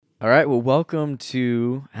All right, well, welcome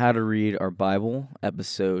to How to Read Our Bible,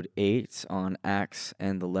 episode 8 on Acts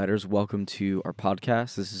and the letters. Welcome to our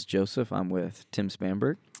podcast. This is Joseph. I'm with Tim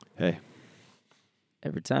Spanberg. Hey.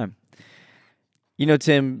 Every time. You know,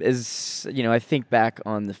 Tim, I think back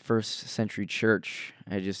on the first century church,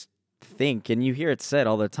 I just think, and you hear it said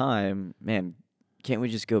all the time, man, can't we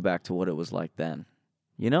just go back to what it was like then?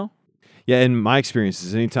 You know? Yeah, in my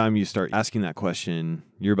experiences, anytime you start asking that question,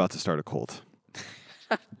 you're about to start a cult.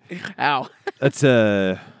 Ow. That's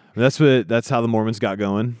how the Mormons got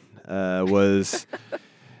going. Gosh,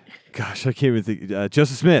 I can't even think.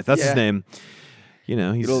 Joseph Smith, that's his name. You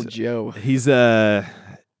know, he's good old Joe. He's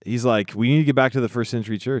like, we need to get back to the first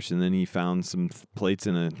century church, and then he found some plates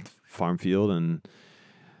in a farm field, and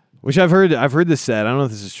which I've heard this said. I don't know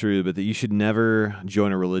if this is true, but that you should never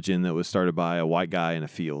join a religion that was started by a white guy in a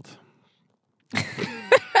field.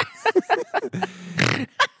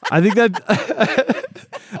 I think that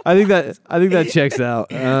checks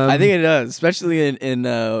out. I think it does, especially in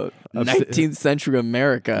 19th century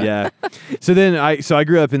America. Yeah. So I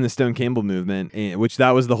grew up in the Stone Campbell movement, which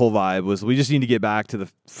that was the whole vibe, was we just need to get back to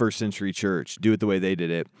the first century church, do it the way they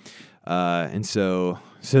did it. And so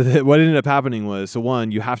what ended up happening was,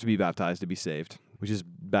 one, you have to be baptized to be saved, which is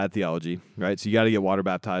bad theology, right? So you got to get water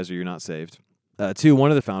baptized or you're not saved. Two,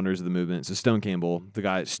 one of the founders of the movement, so Stone Campbell, the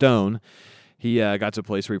guy Stone, he got to a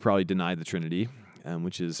place where he probably denied the Trinity,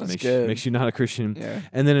 which is makes you not a Christian. Yeah.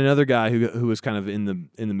 And then another guy who was kind of in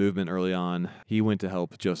the movement early on, he went to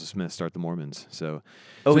help Joseph Smith start the Mormons.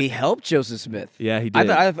 He helped Joseph Smith. Yeah, he did.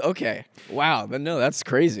 Okay. Wow. But no, that's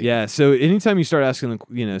crazy. Yeah. So anytime you start asking,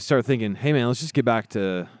 start thinking, hey man, let's just get back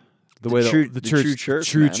to the way the true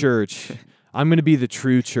church. I'm going to be the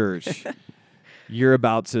true church. You're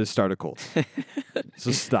about to start a cult.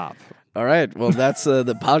 So stop. All right. Well, that's the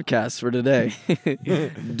podcast for today.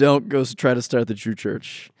 Don't go try to start the true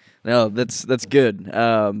church. No, that's good.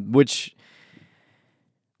 Which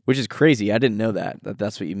is crazy. I didn't know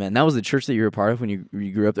that's what you meant. That was the church that you were a part of when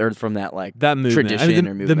you grew up there, from that movement. Tradition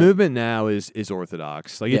or movement. The movement now is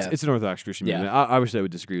Orthodox. It's an Orthodox Christian Yeah. movement. I wish I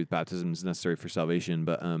would disagree with baptism is necessary for salvation,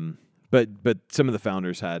 but some of the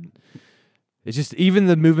founders had. It's just even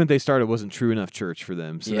the movement they started wasn't true enough church for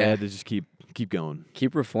them, so they had to just keep going.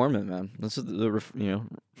 Keep reforming, man. This is you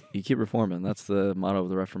keep reforming. That's the motto of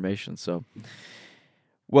the Reformation. So,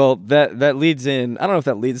 well, that leads in. I don't know if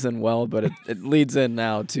that leads in well, but it leads in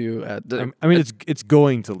now to. It's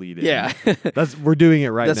going to lead in. Yeah, we're doing it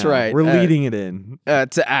right now. That's right. We're leading it in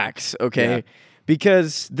to Acts. Okay, yeah.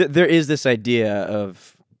 Because there is this idea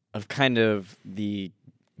of kind of the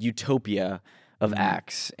utopia of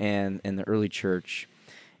Acts and the early church.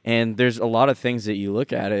 And there's a lot of things that you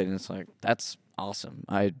look at it and it's like, that's awesome.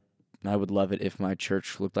 I would love it if my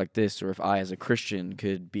church looked like this, or if I as a Christian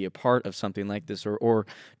could be a part of something like this, or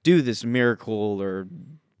do this miracle, or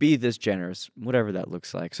be this generous, whatever that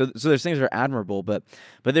looks like. So there's things that are admirable, but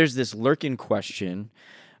there's this lurking question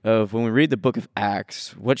of, when we read the book of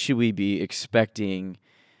Acts, what should we be expecting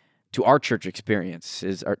to our church experience?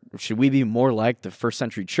 Should we be more like the first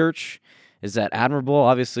century church? Is that admirable?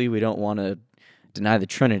 Obviously, we don't want to deny the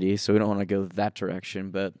Trinity, so we don't want to go that direction.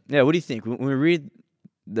 But yeah, what do you think? When we read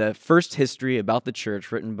the first history about the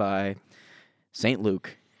church written by St.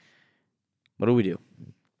 Luke, what do we do?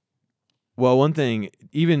 Well, one thing,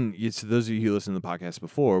 even to those of you who listened to the podcast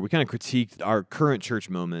before, we kind of critiqued our current church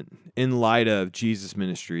moment in light of Jesus'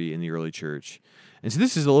 ministry in the early church. And so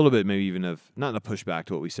this is a little bit maybe even of, not a pushback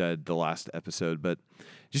to what we said the last episode, but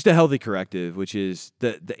just a healthy corrective, which is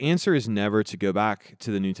that the answer is never to go back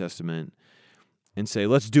to the New Testament and say,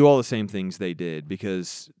 let's do all the same things they did,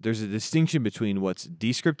 because there's a distinction between what's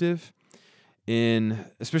descriptive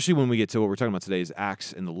especially when we get to what we're talking about today is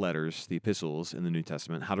Acts and the letters, the epistles in the New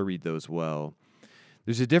Testament, how to read those well.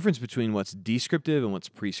 There's a difference between what's descriptive and what's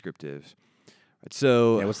prescriptive. Right,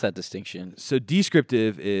 so what's that distinction? So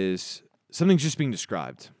descriptive is something's just being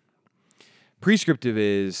described. Prescriptive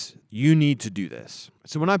is you need to do this.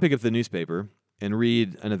 So when I pick up the newspaper and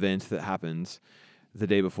read an event that happened the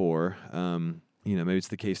day before, maybe it's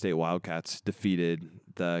the K-State Wildcats defeated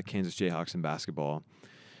the Kansas Jayhawks in basketball.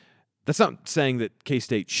 That's not saying that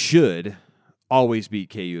K-State should always beat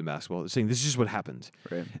KU in basketball. It's saying this is just what happened.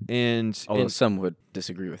 Right. And some would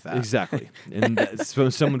disagree with that. Exactly. And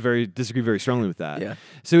some would disagree very strongly with that. Yeah.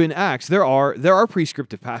 So in Acts, there are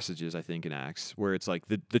prescriptive passages, I think, in Acts, where it's like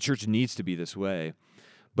the church needs to be this way.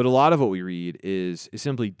 But a lot of what we read is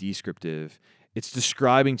simply descriptive. It's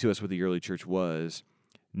describing to us what the early church was,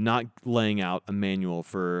 not laying out a manual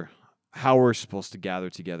for how we're supposed to gather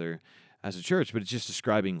together as a church, but it's just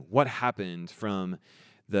describing what happened from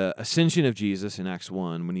the ascension of Jesus in Acts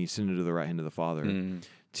 1 when he ascended to the right hand of the Father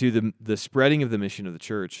to the spreading of the mission of the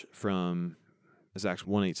church from, as Acts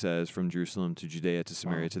 1:8 says, from Jerusalem to Judea to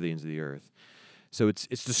Samaria to the ends of the earth. So it's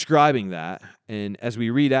describing that. And as we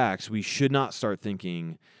read Acts, we should not start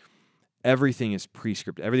thinking everything is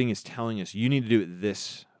prescriptive. Everything is telling us you need to do it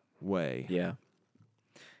this way. Yeah.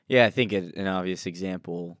 Yeah, I think an obvious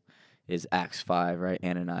example is Acts 5, right?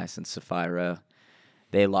 Ananias and Sapphira,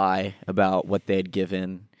 they lie about what they had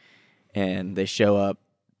given, and they show up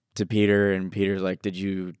to Peter, and Peter's like, "Did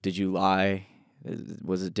you lie?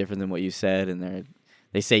 Was it different than what you said?" And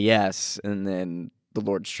they say yes, and then the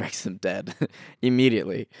Lord strikes them dead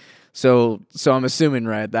immediately. So I'm assuming,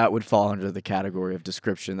 right, that would fall under the category of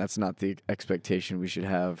description. That's not the expectation we should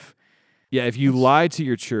have. Yeah, if you lie to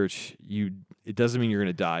your church, it doesn't mean you're going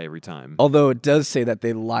to die every time. Although it does say that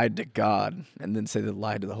they lied to God, and then say they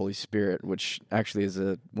lied to the Holy Spirit, which actually is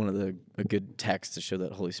a good text to show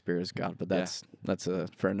that Holy Spirit is God. But that's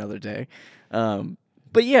for another day.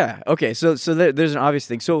 But yeah, okay. So there's an obvious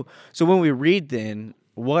thing. So when we read, then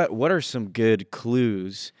what are some good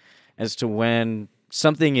clues as to when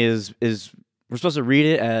something is we're supposed to read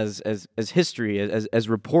it as history, as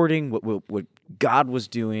reporting what God was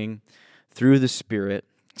doing through the Spirit,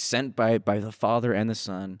 sent by the Father and the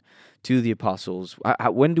Son to the apostles?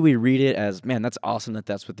 When do we read it as, man, that's awesome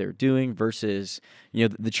that's what they're doing, versus,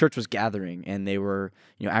 the church was gathering and they were,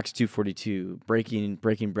 Acts 2:42,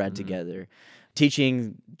 breaking bread together,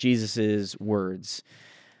 teaching Jesus's words.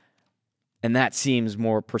 And that seems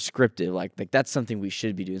more prescriptive, like that's something we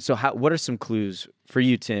should be doing. So what are some clues for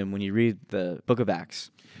you, Tim, when you read the book of Acts?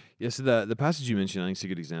 Yeah, so the passage you mentioned, I think, is a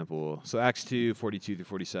good example. So Acts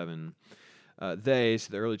 2:42-47, the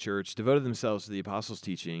early church, devoted themselves to the apostles'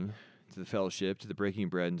 teaching, to the fellowship, to the breaking of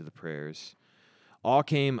bread, and to the prayers. All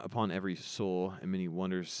came upon every soul, and many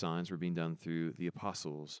wondrous signs were being done through the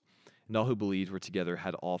apostles. And all who believed were together,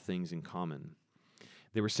 had all things in common.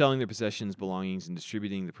 They were selling their possessions, belongings, and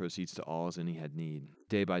distributing the proceeds to all as any had need.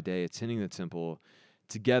 Day by day, attending the temple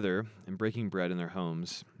together and breaking bread in their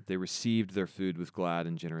homes, they received their food with glad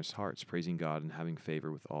and generous hearts, praising God and having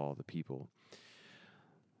favor with all the people.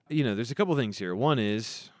 There's a couple things here. One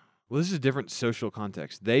is, this is a different social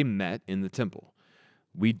context. They met in the temple.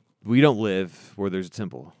 We don't live where there's a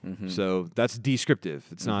temple. Mm-hmm. So that's descriptive.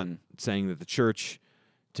 It's not saying that the church,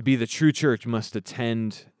 to be the true church, must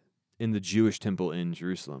attend in the Jewish temple in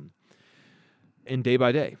Jerusalem. And day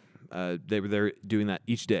by day, they were there doing that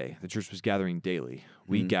each day. The church was gathering daily.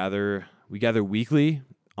 We gather weekly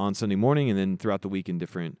on Sunday morning, and then throughout the week in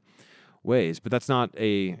different ways. But it's not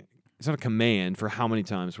a command for how many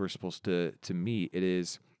times we're supposed to meet. It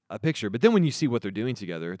is a picture. But then when you see what they're doing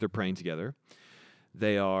together, they're praying together.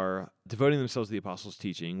 They are devoting themselves to the apostles'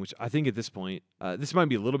 teaching, which I think at this point, this might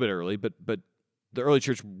be a little bit early, but the early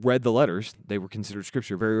church read the letters. They were considered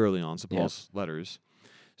Scripture very early on, so Paul's letters.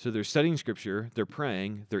 So they're studying Scripture, they're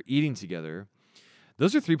praying, they're eating together.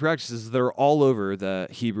 Those are three practices that are all over the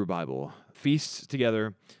Hebrew Bible. Feasts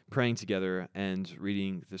together, praying together, and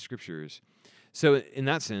reading the Scriptures. So in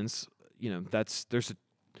that sense,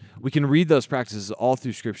 we can read those practices all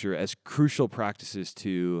through Scripture as crucial practices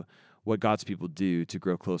to what God's people do to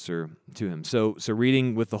grow closer to Him. So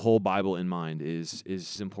reading with the whole Bible in mind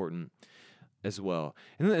is important as well.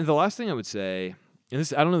 And the last thing I would say, and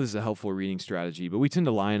this, I don't know if this is a helpful reading strategy, but we tend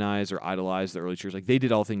to lionize or idolize the early church, like they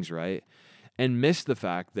did all things right, and miss the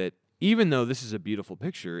fact that even though this is a beautiful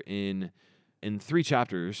picture, in 3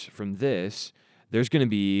 chapters from this, there's going to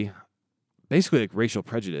be basically like racial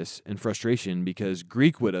prejudice and frustration because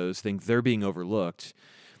Greek widows think they're being overlooked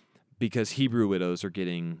because Hebrew widows are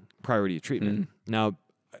getting priority of treatment. Now,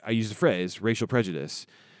 I use the phrase racial prejudice.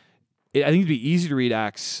 I think it'd be easy to read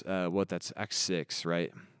Acts, that's Acts 6,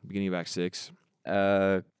 right? Beginning of Acts 6.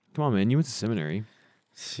 Come on, man. You went to seminary.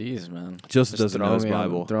 Jeez, man. Joseph doesn't know his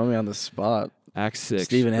Bible. Throw me on the spot. Acts 6.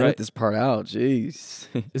 Stephen, edit this part out. Jeez.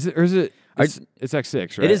 Is it? It's Acts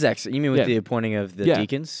 6, right? It is Acts. You mean with the appointing of the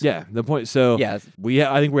deacons? Yeah. The point. So yeah.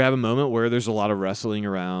 I think we have a moment where there's a lot of wrestling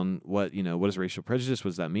around what is racial prejudice? What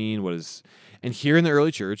does that mean? And here in the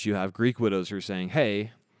early church, you have Greek widows who are saying,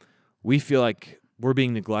 hey, we feel like we're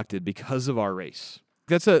being neglected because of our race.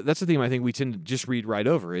 That's a theme I think we tend to just read right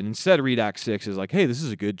over. And instead read Acts 6 as like, hey, this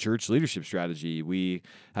is a good church leadership strategy. We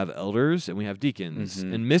have elders and we have deacons.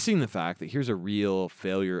 And missing the fact that here's a real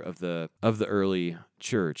failure of the early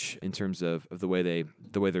church in terms of the way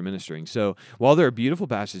they're ministering. So while there are beautiful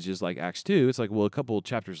passages like Acts 2, it's like, well, a couple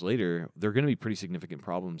chapters later, there are going to be pretty significant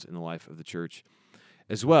problems in the life of the church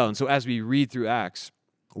as well. And so as we read through Acts,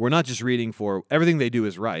 we're not just reading for everything they do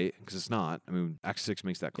is right, because it's not. I mean, Acts 6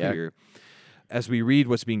 makes that clear. Yeah. As we read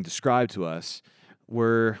what's being described to us,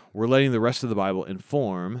 we're letting the rest of the Bible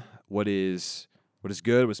inform what is what is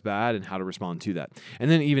good, what's bad, and how to respond to that. And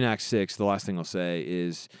then even Acts 6, the last thing I'll say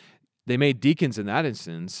is they made deacons in that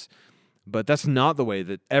instance, but that's not the way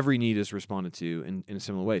that every need is responded to in a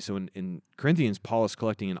similar way. So in Corinthians, Paul is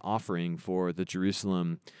collecting an offering for the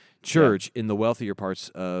Jerusalem church in the wealthier parts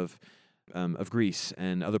of Greece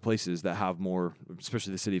and other places that have more,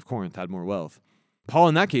 especially the city of Corinth, had more wealth. Paul,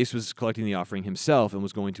 in that case, was collecting the offering himself and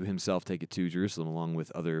was going to himself take it to Jerusalem along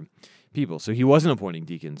with other people. So he wasn't appointing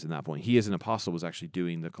deacons in that point. He, as an apostle, was actually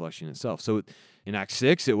doing the collection itself. So in Acts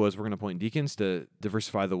 6, it was, we're going to appoint deacons to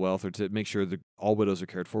diversify the wealth or to make sure that all widows are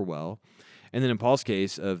cared for well. And then in Paul's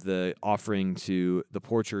case of the offering to the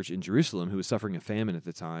poor church in Jerusalem, who was suffering a famine at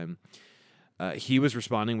the time, he was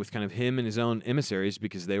responding with kind of him and his own emissaries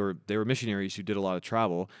because they were missionaries who did a lot of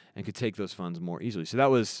travel and could take those funds more easily. So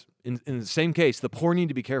that was, in the same case, the poor need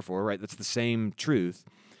to be cared for, right? That's the same truth.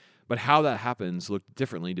 But how that happens looked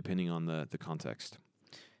differently depending on the context.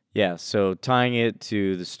 Yeah, so tying it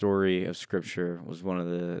to the story of Scripture was one of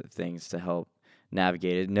the things to help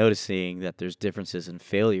navigate it. Noticing that there's differences in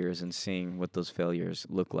failures and seeing what those failures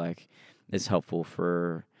look like is helpful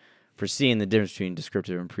for seeing the difference between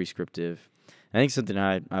descriptive and prescriptive. I think something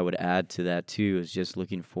I would add to that too is just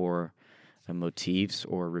looking for motifs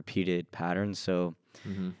or repeated patterns. So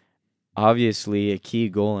obviously a key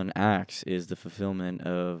goal in Acts is the fulfillment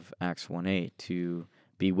of Acts 1:8, to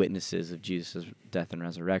be witnesses of Jesus' death and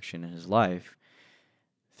resurrection in his life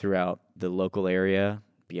throughout the local area,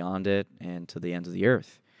 beyond it, and to the ends of the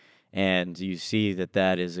earth. And you see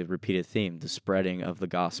that is a repeated theme, the spreading of the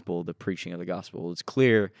gospel, the preaching of the gospel. It's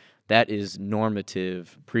clear that is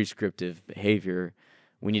normative, prescriptive behavior.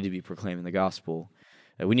 We need to be proclaiming the gospel.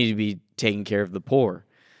 We need to be taking care of the poor.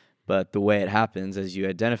 But the way it happens, as you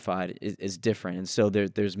identified, is different. And so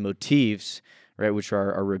there's motifs, right, which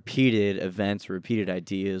are repeated events, repeated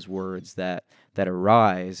ideas, words that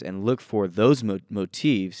arise, and look for those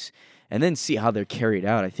motifs and then see how they're carried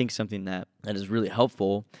out. I think something that is really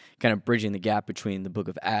helpful, kind of bridging the gap between the book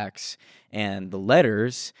of Acts and the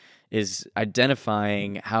letters, is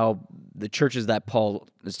identifying how the churches that Paul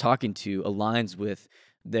is talking to aligns with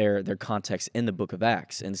their context in the book of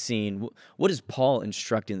Acts, and seeing what is Paul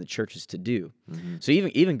instructing the churches to do. So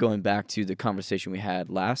even going back to the conversation we had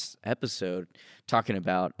last episode, talking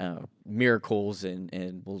about miracles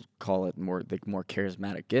and we'll call it more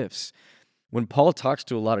charismatic gifts. When Paul talks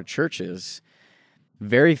to a lot of churches,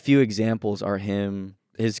 very few examples are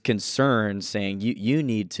his concern saying you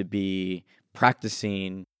need to be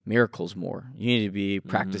practicing miracles more. You need to be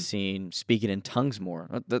practicing speaking in tongues more.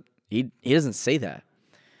 He doesn't say that.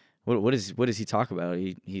 What does he talk about?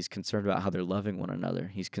 He's concerned about how they're loving one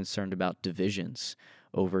another. He's concerned about divisions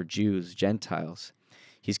over Jews, Gentiles.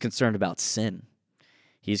 He's concerned about sin.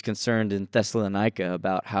 He's concerned in Thessalonica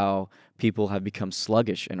about how people have become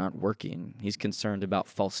sluggish and aren't working. He's concerned about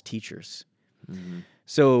false teachers.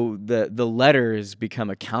 So the letters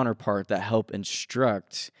become a counterpart that help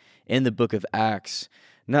instruct in the book of Acts,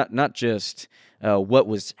 not just what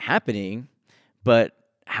was happening, but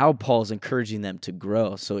how Paul's encouraging them to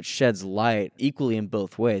grow. So it sheds light equally in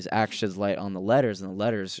both ways. Acts sheds light on the letters, and the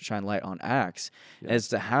letters shine light on Acts as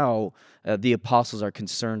to how the apostles are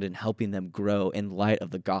concerned in helping them grow in light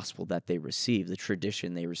of the gospel that they received, the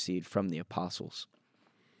tradition they received from the apostles.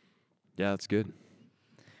 Yeah, that's good.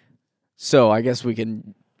 So I guess we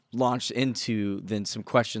can launch into then some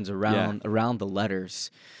questions around the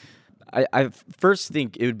letters. I first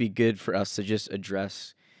think it would be good for us to just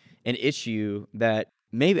address an issue that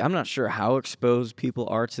maybe, I'm not sure how exposed people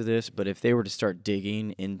are to this, but if they were to start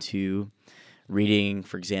digging into reading,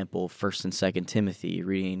 for example, 1st and 2nd Timothy,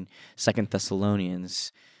 reading 2nd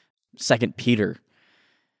Thessalonians, 2nd Peter,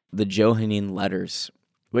 the Johannine letters,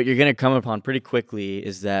 what you're going to come upon pretty quickly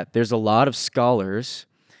is that there's a lot of scholars,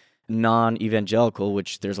 non-evangelical,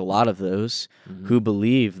 which there's a lot of those, who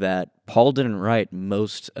believe that Paul didn't write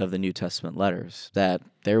most of the New Testament letters, that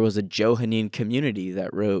there was a Johannine community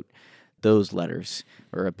that wrote those letters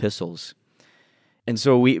or epistles. And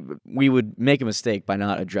so we would make a mistake by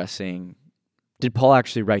not addressing, did Paul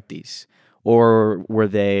actually write these? Or were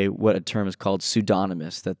they what a term is called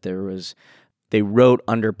pseudonymous, that they wrote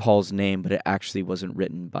under Paul's name, but it actually wasn't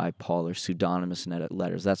written by Paul, or pseudonymous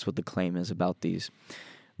letters. That's what the claim is about these.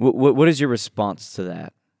 What is your response to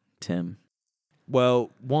that, Tim?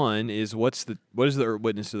 Well, one is what is the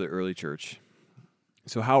witness to the early church?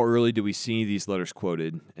 So how early do we see these letters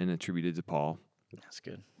quoted and attributed to Paul? That's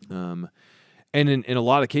good. And in a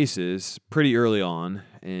lot of cases, pretty early on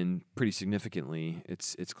and pretty significantly,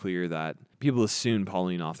 it's clear that people assume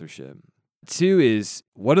Pauline authorship. Two is,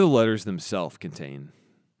 what do the letters themselves contain?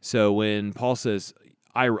 So when Paul says,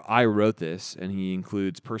 I wrote this, and he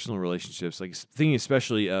includes personal relationships, like thinking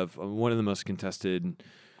especially of one of the most contested,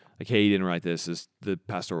 like, hey, he didn't write this, is the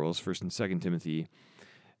pastorals, 1st and 2nd Timothy.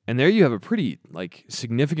 And there you have a pretty like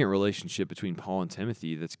significant relationship between Paul and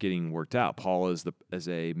Timothy that's getting worked out. Paul is as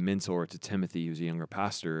a mentor to Timothy, who's a younger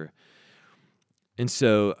pastor. And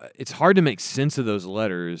so it's hard to make sense of those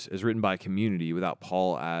letters as written by a community without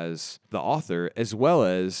Paul as the author, as well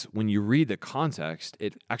as when you read the context,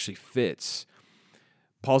 it actually fits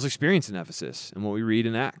Paul's experience in Ephesus and what we read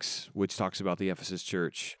in Acts, which talks about the Ephesus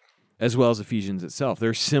church, as well as Ephesians itself. There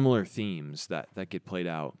are similar themes that get played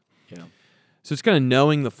out. Yeah. So it's kind of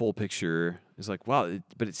knowing the full picture is like, wow,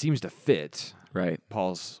 but it seems to fit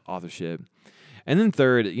Paul's authorship. And then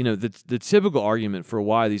third, the typical argument for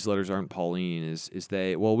why these letters aren't Pauline is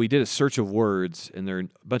we did a search of words, and there are a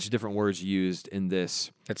bunch of different words used in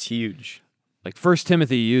this. That's huge. Like 1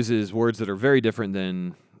 Timothy uses words that are very different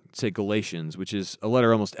than, say, Galatians, which is a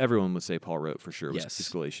letter almost everyone would say Paul wrote for sure. Yes. It's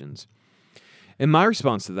Galatians. And my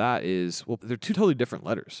response to that is, well, they're two totally different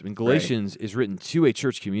letters. I mean, Galatians is written to a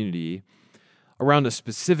church community around a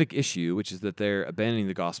specific issue, which is that they're abandoning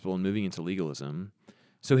the gospel and moving into legalism.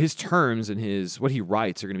 So his terms and what he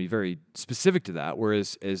writes are going to be very specific to that,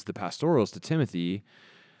 whereas as the pastorals to Timothy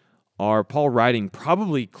are Paul writing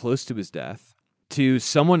probably close to his death to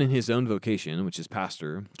someone in his own vocation, which is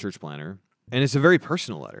pastor, church planner, and it's a very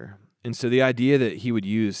personal letter. And so the idea that he would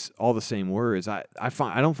use all the same words, I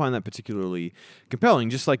don't find that particularly compelling.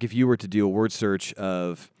 Just like if you were to do a word search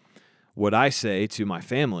of what I say to my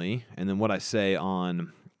family and then what I say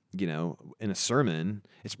on, in a sermon,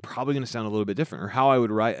 it's probably going to sound a little bit different. Or how I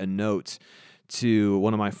would write a note to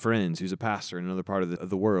one of my friends who's a pastor in another part of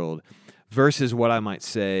the world versus what I might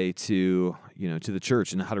say to the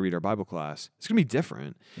church and how to read our Bible class. It's going to be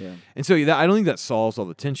different. Yeah. And so I don't think that solves all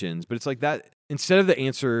the tensions, but it's like that. Instead of the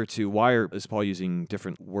answer to why is Paul using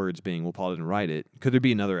different words being, well, Paul didn't write it, could there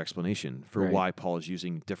be another explanation for why Paul is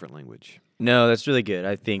using different language? No, that's really good.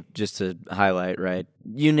 I think just to highlight,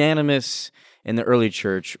 unanimous in the early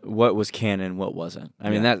church, what was canon, what wasn't. I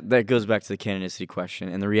mean, that goes back to the canonicity question.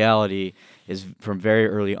 And the reality is from very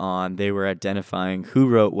early on, they were identifying who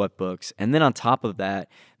wrote what books. And then on top of that,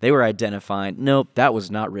 they were identifying, nope, that was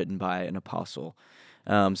not written by an apostle.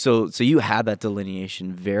 So you had that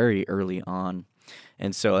delineation very early on.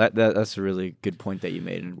 And so that's a really good point that you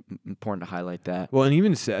made, and important to highlight that. Well, and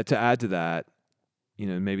even to add to that,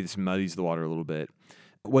 maybe this muddies the water a little bit.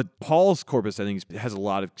 What Paul's corpus, I think, has a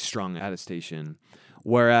lot of strong attestation,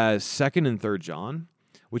 whereas 2nd and 3rd John,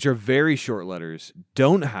 which are very short letters,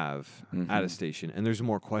 don't have attestation, and there's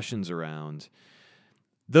more questions around.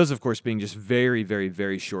 Those, of course, being just very, very,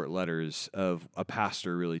 very short letters of a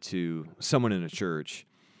pastor really to someone in a church.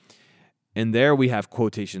 And there we have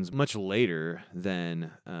quotations much later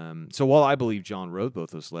than... so while I believe John wrote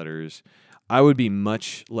both those letters, I would be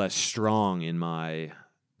much less strong in my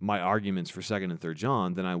arguments for 2nd and 3rd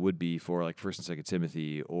John than I would be for like 1st and 2nd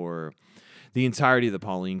Timothy or the entirety of the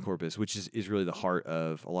Pauline corpus, which is really the heart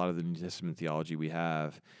of a lot of the New Testament theology we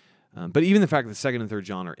have. But even the fact that 2nd and 3rd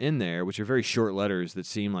John are in there, which are very short letters that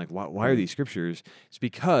seem like, why are these scriptures? It's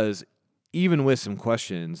because even with some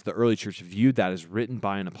questions, the early church viewed that as written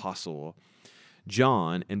by an apostle,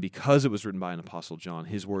 John, and because it was written by an apostle, John,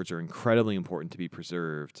 his words are incredibly important to be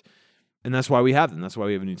preserved. And that's why we have them. That's why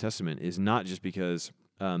we have a New Testament, is not just because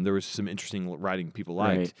there was some interesting writing people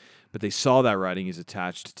liked, but they saw that writing is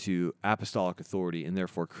attached to apostolic authority and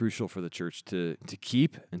therefore crucial for the church to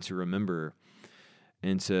keep and to remember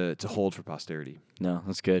and to hold for posterity. No,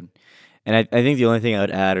 that's good. And I think the only thing I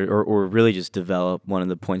would add or really just develop one of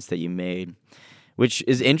the points that you made, which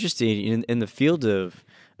is interesting in the field of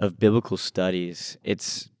biblical studies,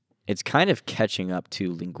 it's kind of catching up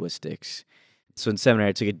to linguistics. So in seminary,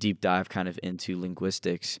 I took a deep dive kind of into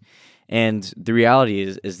linguistics. And the reality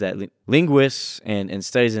is that linguists and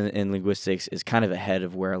studies in linguistics is kind of ahead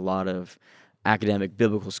of where a lot of academic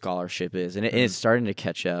biblical scholarship is. And it's starting to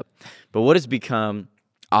catch up. But what has become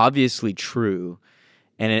obviously true,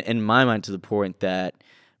 and in my mind to the point that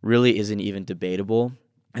really isn't even debatable,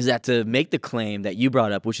 is that to make the claim that you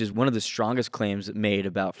brought up, which is one of the strongest claims made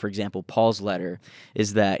about, for example, Paul's letter,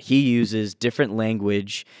 is that he uses different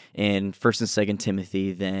language in 1st and 2nd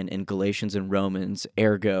Timothy than in Galatians and Romans,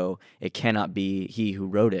 ergo, it cannot be he who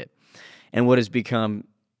wrote it. And what has become,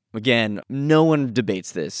 again, no one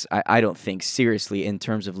debates this, I don't think, seriously in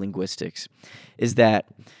terms of linguistics, is that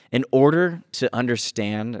in order to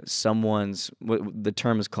understand someone's, what the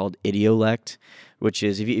term is called idiolect, which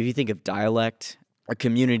is, if you think of dialect, a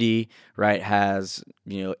community, right, has,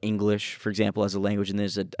 English, for example, as a language, and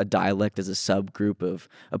there's a dialect as a subgroup of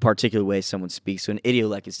a particular way someone speaks. So an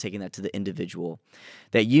idiolect is taking that to the individual.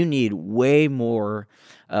 That you need way more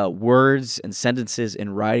words and sentences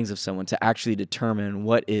and writings of someone to actually determine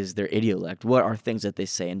what is their idiolect, what are things that they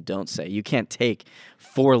say and don't say. You can't take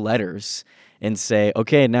 4 letters and say,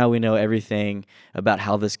 okay, now we know everything about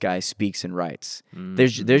how this guy speaks and writes.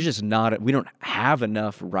 There's just not, we don't have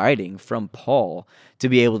enough writing from Paul to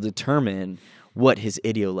be able to determine what his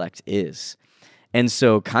idiolect is. And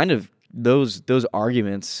so kind of those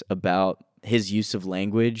arguments about his use of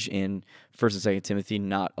language in 1st and 2nd Timothy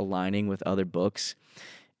not aligning with other books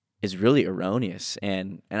is really erroneous,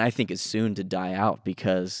 and I think is soon to die out,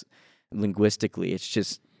 because linguistically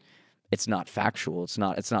it's not factual. It's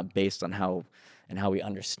not based on how we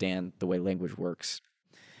understand the way language works.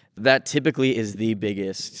 That typically is the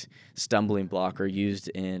biggest stumbling block or used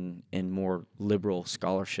in more liberal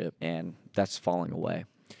scholarship, and that's falling away.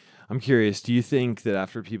 I'm curious, do you think that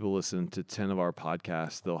after people listen to 10 of our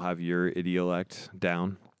podcasts, they'll have your idiolect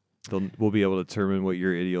down? We'll be able to determine what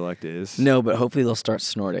your idiolect is? No, but hopefully they'll start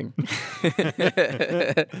snorting.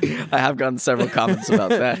 I have gotten several comments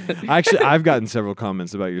about that. Actually, I've gotten several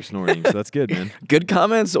comments about your snorting, so that's good, man. Good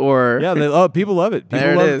comments, or? Yeah, people love it.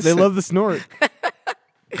 They love the snort.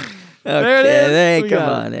 There it is. Hey, come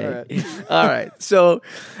on. Hey. All right. So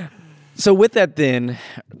with that then,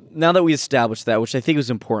 now that we established that, which I think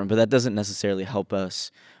was important, but that doesn't necessarily help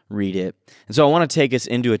us read it. And so I want to take us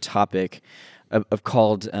into a topic of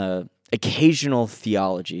called occasional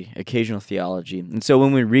theology. And so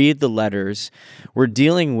when we read the letters, we're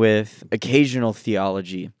dealing with occasional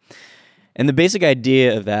theology. And the basic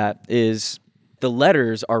idea of that is the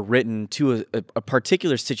letters are written to a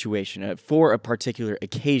particular situation, for a particular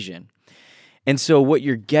occasion. And so what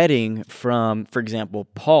you're getting from, for example,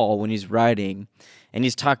 Paul, when he's writing and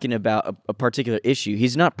he's talking about a particular issue,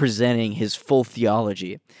 he's not presenting his full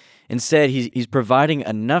theology. Instead, he's providing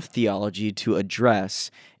enough theology to address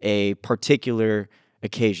a particular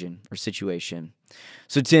occasion or situation.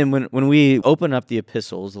 So, Tim, when we open up the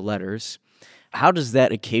epistles, the letters, how does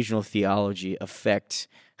that occasional theology affect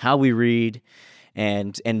how we read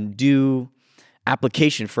and do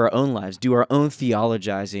application for our own lives, do our own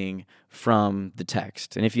theologizing from the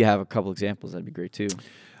text? And if you have a couple examples, that'd be great too.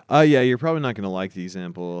 Yeah, you're probably not going to like the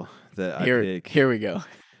example that I pick. Here we go.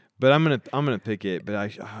 But I'm gonna pick it. But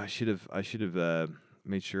I should have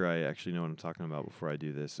made sure I actually know what I'm talking about before I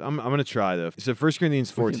do this. I'm gonna try though. So 1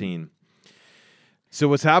 Corinthians 14. So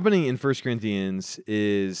what's happening in 1 Corinthians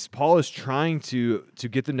is Paul is trying to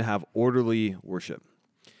get them to have orderly worship,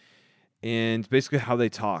 and basically how they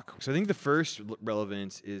talk. So I think the first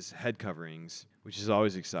relevance is head coverings, which is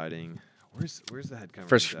always exciting. Where's the head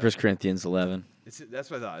coverings? 1 Corinthians 11. That's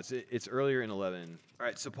what I thought. It's earlier in 11. All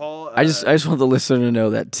right, so Paul. I just want the listener to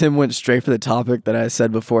know that Tim went straight for the topic that I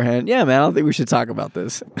said beforehand. Yeah, man, I don't think we should talk about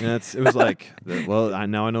this. It was like, now I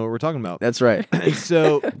know what we're talking about. That's right.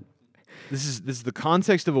 So this is the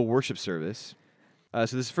context of a worship service.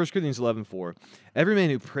 So this is 1 Corinthians 11:4. Every man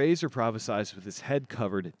who prays or prophesies with his head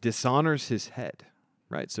covered dishonors his head.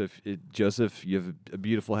 Right. So Joseph, you have a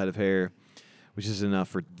beautiful head of hair, which is enough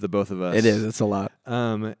for the both of us. It is. It's a lot.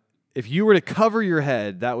 If you were to cover your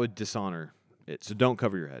head, that would dishonor it. So don't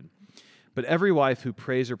cover your head. But every wife who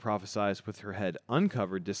prays or prophesies with her head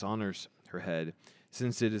uncovered dishonors her head,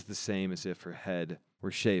 since it is the same as if her head were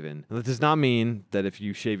shaven. Now, that does not mean that if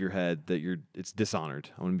you shave your head that it's dishonored.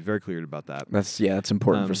 I want to be very clear about that. That's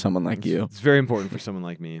important for someone like you. It's very important for someone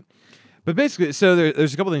like me. But basically, so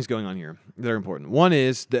there's a couple things going on here that are important. One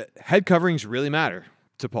is that head coverings really matter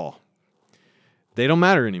to Paul. They don't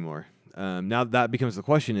matter anymore. Now that becomes the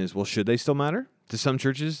question is, well, should they still matter? To some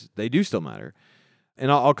churches, they do still matter.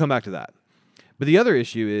 And I'll come back to that. But the other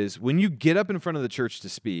issue is when you get up in front of the church to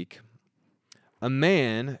speak, a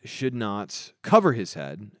man should not cover his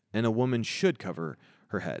head, and a woman should cover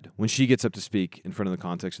her head when she gets up to speak in front of the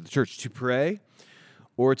context of the church, to pray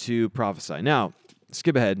or to prophesy. Now,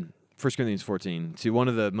 skip ahead, 1 Corinthians 14, to one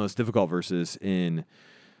of the most difficult verses in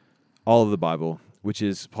all of the Bible, which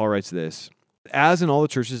is, Paul writes this, "As in all the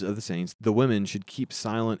churches of the saints, the women should keep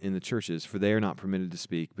silent in the churches, for they are not permitted to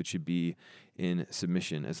speak, but should be in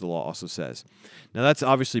submission, as the law also says." Now, that's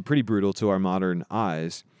obviously pretty brutal to our modern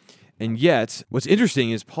eyes. And yet, what's interesting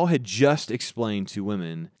is Paul had just explained to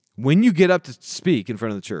women, when you get up to speak in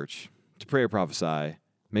front of the church, to pray or prophesy,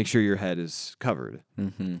 make sure your head is covered.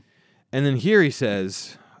 Mm-hmm. And then here he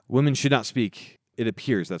says, women should not speak. It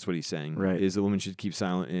appears that's what he's saying, right? Is that women should keep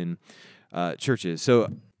silent in churches.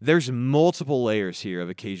 So there's multiple layers here of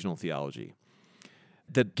occasional theology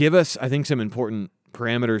that give us, I think, some important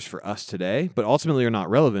parameters for us today, but ultimately are not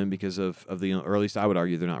relevant because of the, or at least I would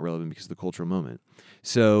argue they're not relevant because of the cultural moment.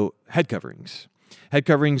 So head coverings. Head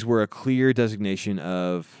coverings were a clear designation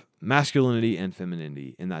of masculinity and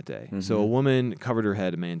femininity in that day. So a woman covered her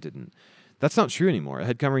head, a man didn't. That's not true anymore. A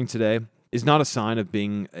head covering today is not a sign of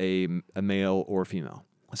being a male or a female.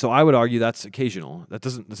 So I would argue that's occasional.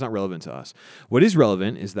 That's not relevant to us. What is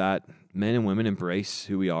relevant is that men and women embrace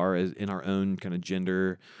who we are as in our own kind of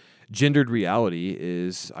gendered reality.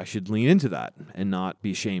 Is I should lean into that and not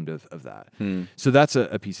be ashamed of that. So that's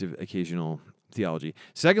a piece of occasional theology.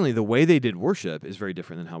 Secondly, the way they did worship is very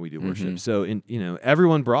different than how we do worship. So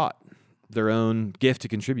everyone brought their own gift to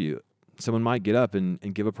contribute. Someone might get up and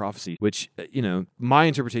give a prophecy, which, my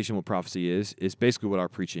interpretation of what prophecy is basically what our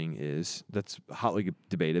preaching is. That's hotly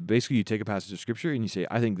debated. Basically, you take a passage of Scripture and you say,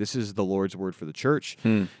 I think this is the Lord's word for the church.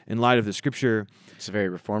 In light of the Scripture. It's a very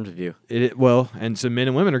Reformed view. And so men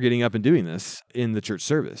and women are getting up and doing this in the church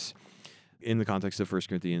service in the context of 1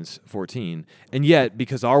 Corinthians 14. And yet,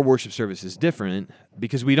 because our worship service is different,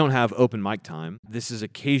 because we don't have open mic time, this is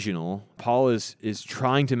occasional. Paul is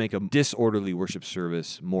trying to make a disorderly worship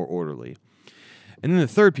service more orderly. And then the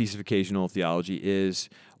third piece of occasional theology is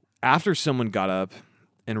after someone got up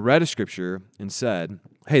and read a scripture and said,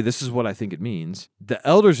 hey, this is what I think it means, the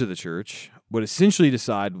elders of the church would essentially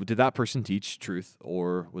decide, did that person teach truth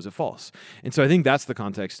or was it false? And so I think that's the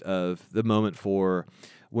context of the moment for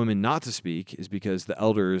women not to speak, is because the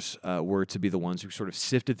elders were to be the ones who sort of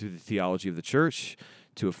sifted through the theology of the church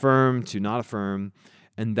to affirm, to not affirm.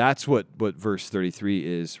 And that's what verse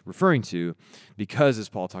 33 is referring to, because as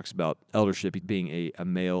Paul talks about eldership being a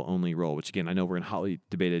male-only role, which again, I know we're in hotly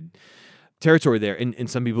debated territory there. And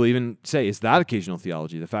some people even say, is that occasional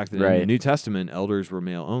theology? The fact that in the New Testament, elders were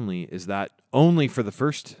male-only, is that only for the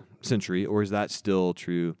first century, or is that still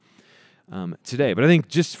true today? But I think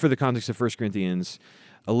just for the context of 1 Corinthians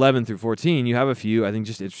 11 through 14, you have a few, I think,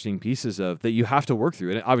 just interesting pieces of that you have to work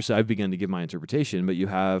through. And obviously, I've begun to give my interpretation, but you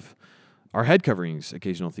have our head coverings,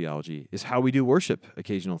 occasional theology, is how we do worship,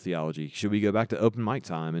 occasional theology. Should we go back to open mic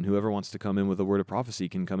time and whoever wants to come in with a word of prophecy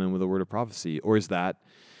can come in with a word of prophecy? Or is that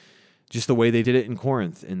just the way they did it in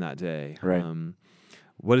Corinth in that day? Right.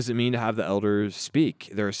 What does it mean to have the elders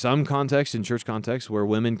speak? There are some contexts, in church contexts, where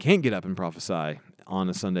women can't get up and prophesy on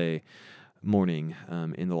a Sunday morning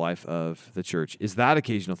in the life of the church. Is that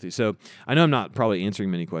occasional? So I know I'm not probably answering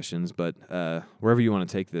many questions, but wherever you want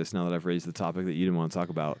to take this, now that I've raised the topic that you didn't want to talk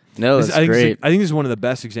about. No, that's great. I think this is one of the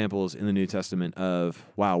best examples in the New Testament of,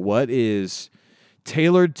 wow, what is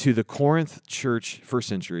tailored to the Corinth church first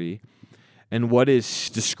century and what is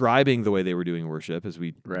describing the way they were doing worship, as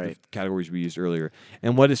the categories we used earlier,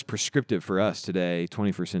 and what is prescriptive for us today,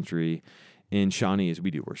 21st century, in Shawnee as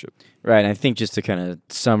we do worship. Right, and I think just to kind of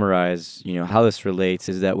summarize, how this relates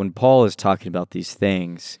is that when Paul is talking about these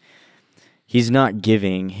things, he's not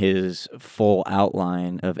giving his full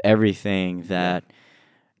outline of everything that,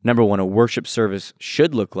 number one, a worship service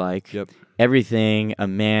should look like, everything a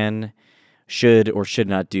man should or should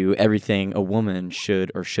not do, everything a woman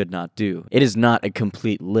should or should not do. It is not a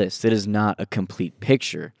complete list. It is not a complete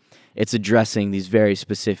picture. It's addressing these very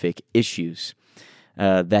specific issues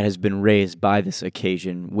that has been raised by this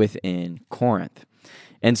occasion within Corinth.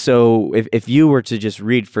 And so if you were to just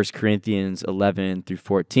read 1 Corinthians 11 through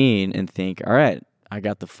 14 and think, all right, I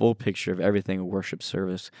got the full picture of everything a worship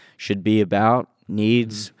service should be about,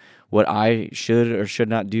 needs, what I should or should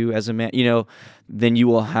not do as a man, then you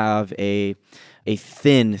will have a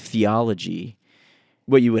thin theology.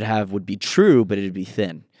 What you would have would be true, but it would be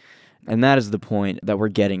thin. And that is the point that we're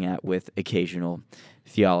getting at with occasional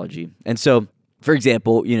theology. And so, for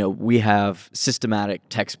example, we have systematic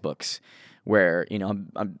textbooks where,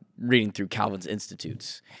 I'm reading through Calvin's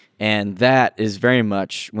Institutes, and that is very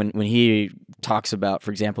much when he talks about,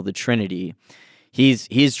 for example, the Trinity,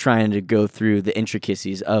 he's trying to go through the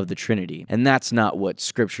intricacies of the Trinity, and that's not what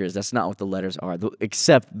Scripture is. That's not what the letters are,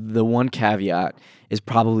 except the one caveat is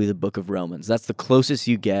probably the book of Romans. That's the closest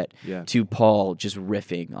you get to Paul just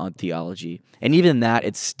riffing on theology. And even that,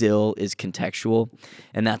 it still is contextual,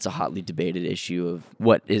 and that's a hotly debated issue of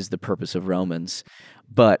what is the purpose of Romans.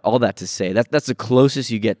 But all that to say, that's the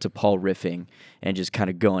closest you get to Paul riffing and just kind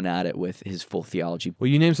of going at it with his full theology. Well,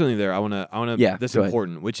 you named something there I want to that's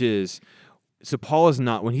important, ahead. Which is, so Paul is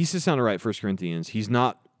not, when he sits down to write 1 Corinthians, he's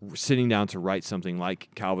not sitting down to write something like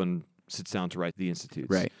Calvin sits down to write the Institutes.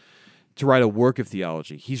 Right. To write a work of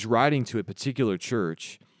theology. He's writing to a particular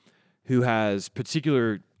church who has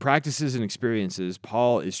particular practices and experiences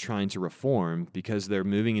Paul is trying to reform because they're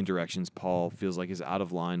moving in directions Paul feels like is out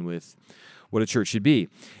of line with what a church should be.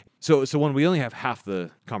 So when we only have half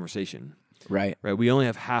the conversation, Right. Right? We only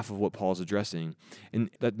have half of what Paul's addressing. And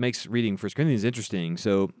that makes reading 1 Corinthians interesting.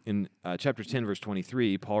 So in chapter 10, verse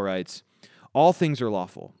 23, Paul writes, all things are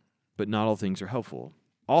lawful, but not all things are helpful.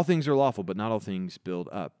 All things are lawful, but not all things build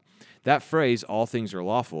up. That phrase, all things are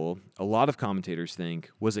lawful, a lot of commentators think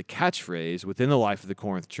was a catchphrase within the life of the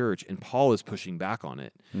Corinth church, and Paul is pushing back on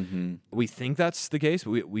it. Mm-hmm. We think that's the case,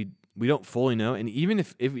 but we don't fully know. And even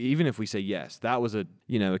if we say yes, that was a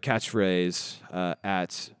catchphrase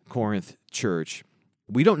at Corinth church,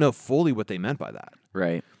 we don't know fully what they meant by that.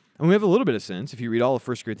 Right. And we have a little bit of sense. If you read all of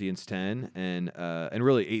 1 Corinthians 10 and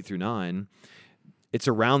really 8 through 9, it's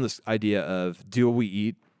around this idea of, do we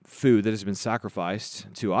eat food that has been sacrificed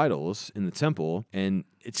to idols in the temple? And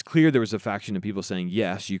it's clear there was a faction of people saying,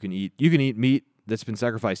 yes, you can eat meat that's been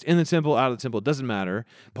sacrificed in the temple, out of the temple, it doesn't matter.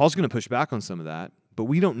 Paul's going to push back on some of that, but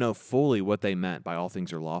we don't know fully what they meant by all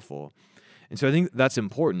things are lawful. And so I think that's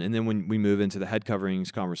important. And then when we move into the head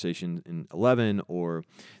coverings conversation in 11, or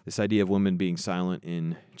this idea of women being silent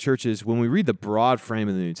in churches, when we read the broad frame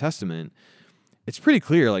of the New Testament, it's pretty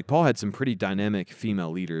clear, like Paul had some pretty dynamic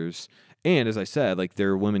female leaders. And as I said, like there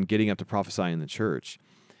are women getting up to prophesy in the church.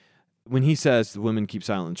 When he says the women keep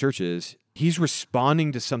silent in churches, he's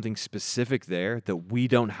responding to something specific there that we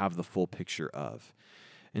don't have the full picture of.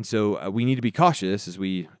 And so we need to be cautious as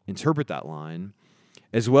we interpret that line,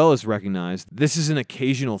 as well as recognize this is an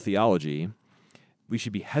occasional theology. We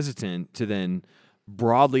should be hesitant to then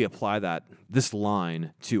broadly apply this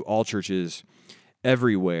line to all churches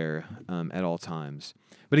everywhere at all times.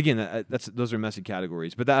 But again, those are messy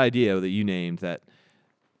categories. But that idea that you named, that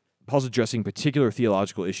Paul's addressing particular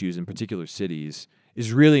theological issues in particular cities,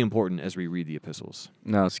 is really important as we read the epistles.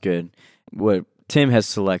 No, it's good. What Tim has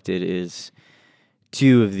selected is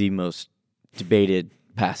two of the most debated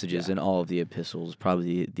passages in all of the epistles.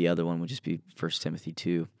 Probably the other one would just be 1 Timothy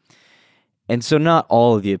 2. And so not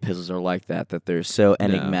all of the epistles are like that they're so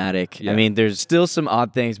enigmatic. Yeah. I mean, there's still some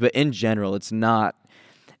odd things, but in general, it's not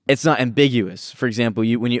ambiguous. For example,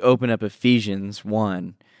 when you open up Ephesians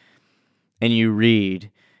 1 and you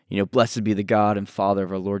read, blessed be the God and Father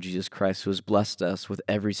of our Lord Jesus Christ, who has blessed us with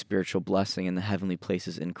every spiritual blessing in the heavenly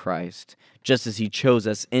places in Christ, just as he chose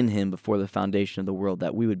us in him before the foundation of the world,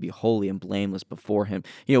 that we would be holy and blameless before him.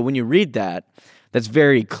 When you read that, that's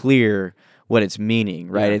very clear what it's meaning,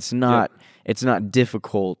 right? Yeah. It's not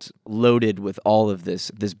difficult, loaded with all of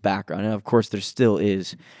this background. And of course, there still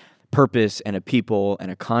is purpose and a people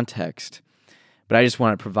and a context. But I just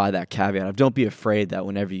want to provide that caveat of, don't be afraid that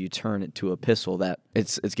whenever you turn it to an epistle that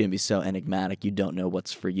it's going to be so enigmatic, you don't know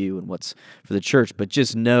what's for you and what's for the church. But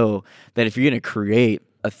just know that if you're going to create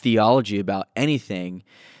a theology about anything,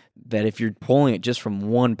 that if you're pulling it just from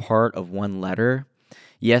one part of one letter,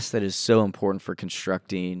 yes, that is so important for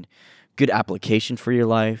constructing good application for your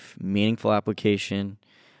life, meaningful application,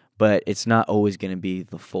 but it's not always going to be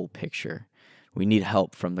the full picture. We need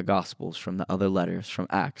help from the Gospels, from the other letters, from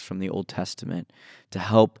Acts, from the Old Testament, to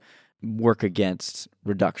help work against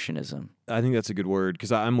reductionism. I think that's a good word,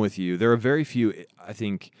 because I'm with you. There are very few, I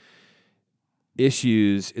think,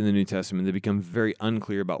 issues in the New Testament that become very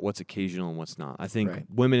unclear about what's occasional and what's not. I think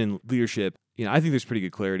women in leadership, I think there's pretty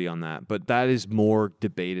good clarity on that, but that is more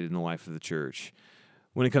debated in the life of the church.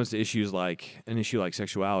 When it comes to issues like an issue like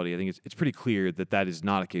sexuality, I think it's pretty clear that is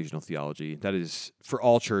not occasional theology. That is for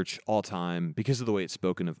all church, all time, because of the way it's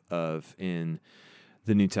spoken of in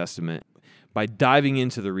the New Testament. By diving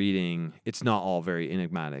into the reading, it's not all very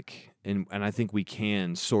enigmatic. And I think we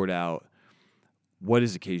can sort out what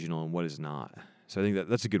is occasional and what is not. So I think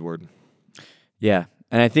that's a good word. Yeah.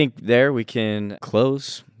 And I think there we can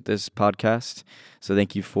close this podcast. So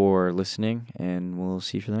thank you for listening, and we'll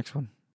see you for the next one.